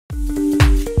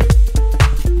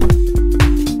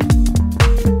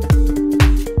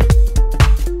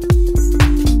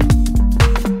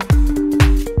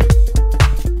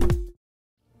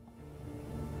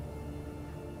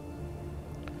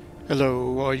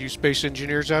all you space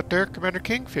engineers out there, Commander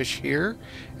Kingfish here,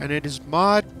 and it is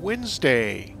Mod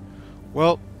Wednesday.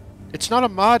 Well, it's not a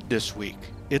mod this week,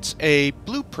 it's a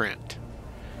blueprint.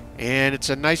 And it's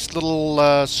a nice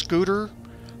little scooter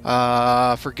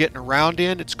for getting around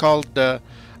in. It's called a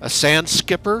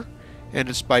Sandskipper, and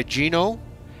it's by Jino.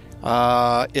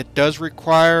 It does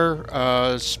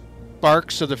require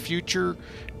Sparks of the Future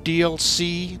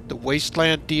DLC, the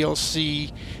Wasteland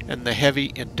DLC, and the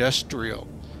Heavy Industrial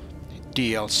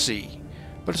DLC.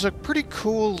 But it's a pretty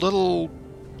cool little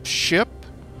ship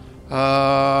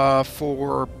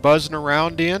for buzzing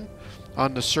around in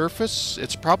on the surface.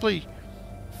 It's probably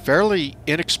fairly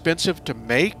inexpensive to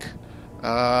make.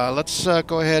 Let's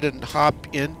go ahead and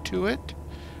hop into it.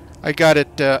 I got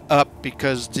it up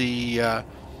because the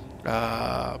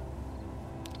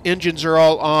engines are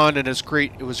all on, and it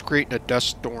was creating a dust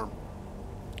storm.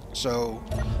 So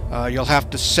you'll have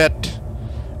to set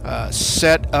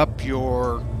up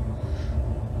your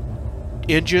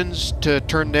engines to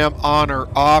turn them on or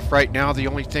off. Right now, the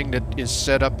only thing that is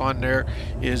set up on there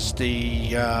is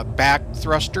the back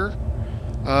thruster.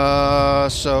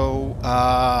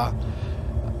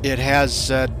 It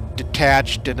has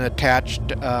detached and attached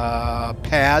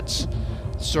pads,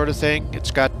 sort of thing.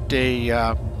 It's got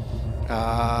a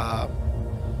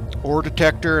ore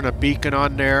detector and a beacon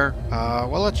on there.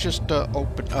 Well, let's just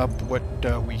open up what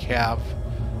we have.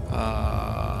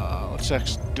 Let's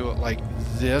actually do it like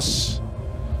this.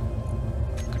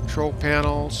 Control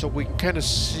panel, so we can kind of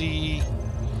see.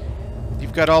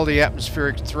 You've got all the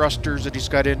atmospheric thrusters that he's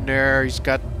got in there. He's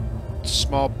got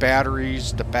small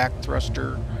batteries, the back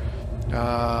thruster.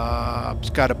 It's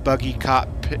got a buggy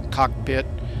cockpit,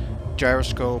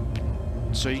 gyroscope,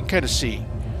 so you can kind of see.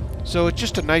 So it's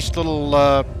just a nice little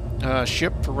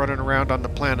ship for running around on the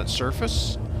planet's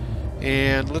surface.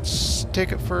 And let's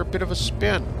take it for a bit of a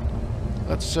spin.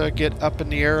 Let's get up in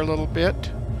the air a little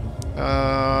bit.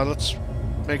 Let's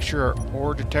make sure our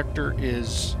ore detector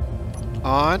is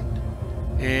on.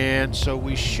 And so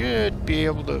we should be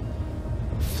able to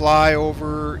fly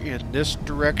over in this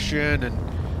direction. And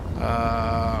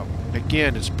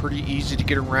again, it's pretty easy to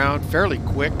get around, fairly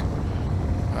quick.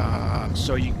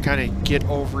 So you can kind of get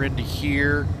over into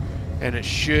here, and it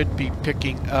should be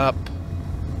picking up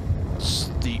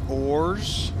the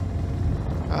ores.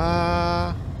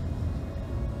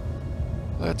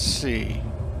 Let's see.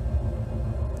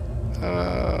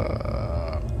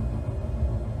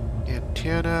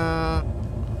 Antenna,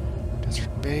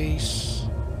 desert base.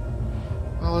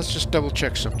 Well, let's just double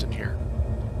check something here.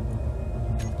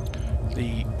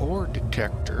 The ore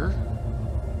detector,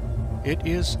 it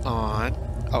is on.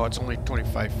 Oh, it's only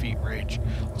 25 feet range.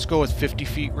 Let's go with 50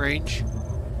 feet range,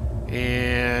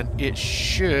 and it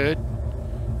should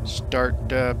start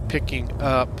picking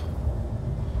up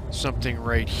something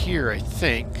right here, I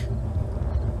think.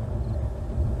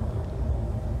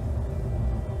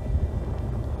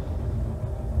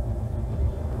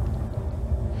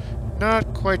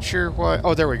 Not quite sure why.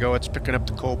 Oh, there we go. It's picking up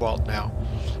the cobalt now.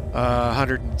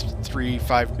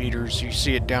 103.5 meters. You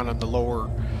see it down on the lower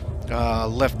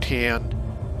left-hand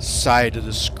side of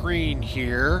the screen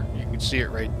here. You can see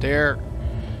it right there.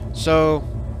 So,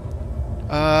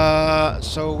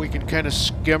 so we can kind of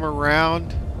skim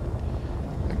around.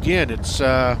 Again, it's you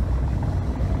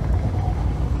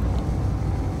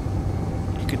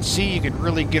can see you can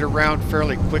really get around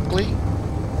fairly quickly.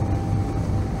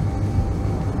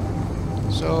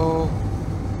 So,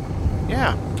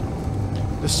 yeah,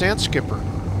 the Sandskipper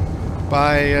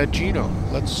by Jino.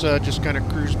 Let's just kind of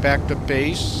cruise back to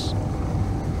base,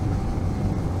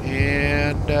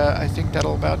 and I think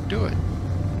that'll about do it.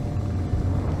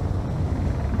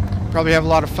 Probably have a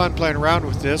lot of fun playing around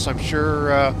with this. I'm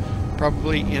sure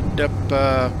probably end up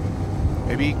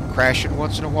maybe crashing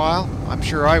once in a while. I'm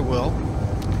sure I will.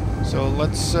 So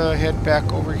let's head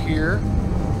back over here.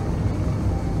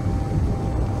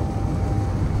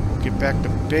 Get back to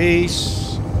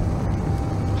base.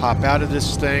 Hop out of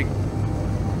this thing.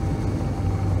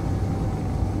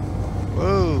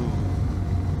 Whoa.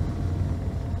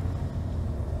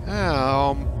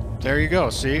 There you go.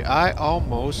 See, I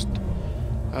almost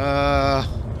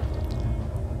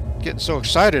getting so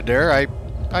excited there. I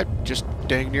just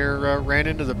dang near ran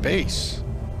into the base.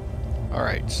 All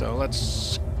right, so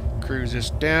let's cruise this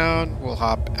down. We'll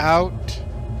hop out.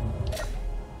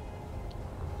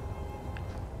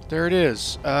 There it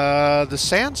is, the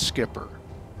Sandskipper.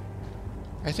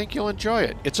 I think you'll enjoy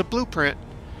it. It's a blueprint,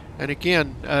 and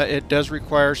again, it does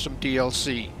require some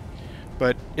DLC,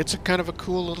 but it's a kind of a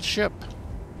cool little ship.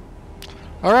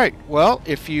 Alright, well,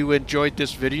 if you enjoyed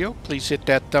this video, please hit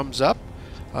that thumbs up.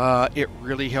 It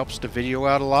really helps the video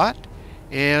out a lot.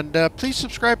 And please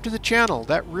subscribe to the channel.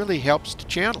 That really helps the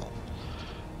channel.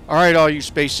 All right, all you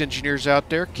space engineers out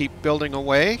there, keep building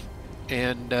away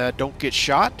and don't get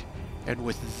shot. And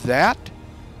with that,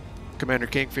 Commander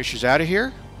Kingfish is out of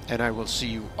here, and I will see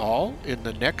you all in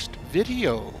the next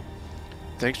video.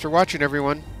 Thanks for watching,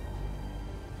 everyone.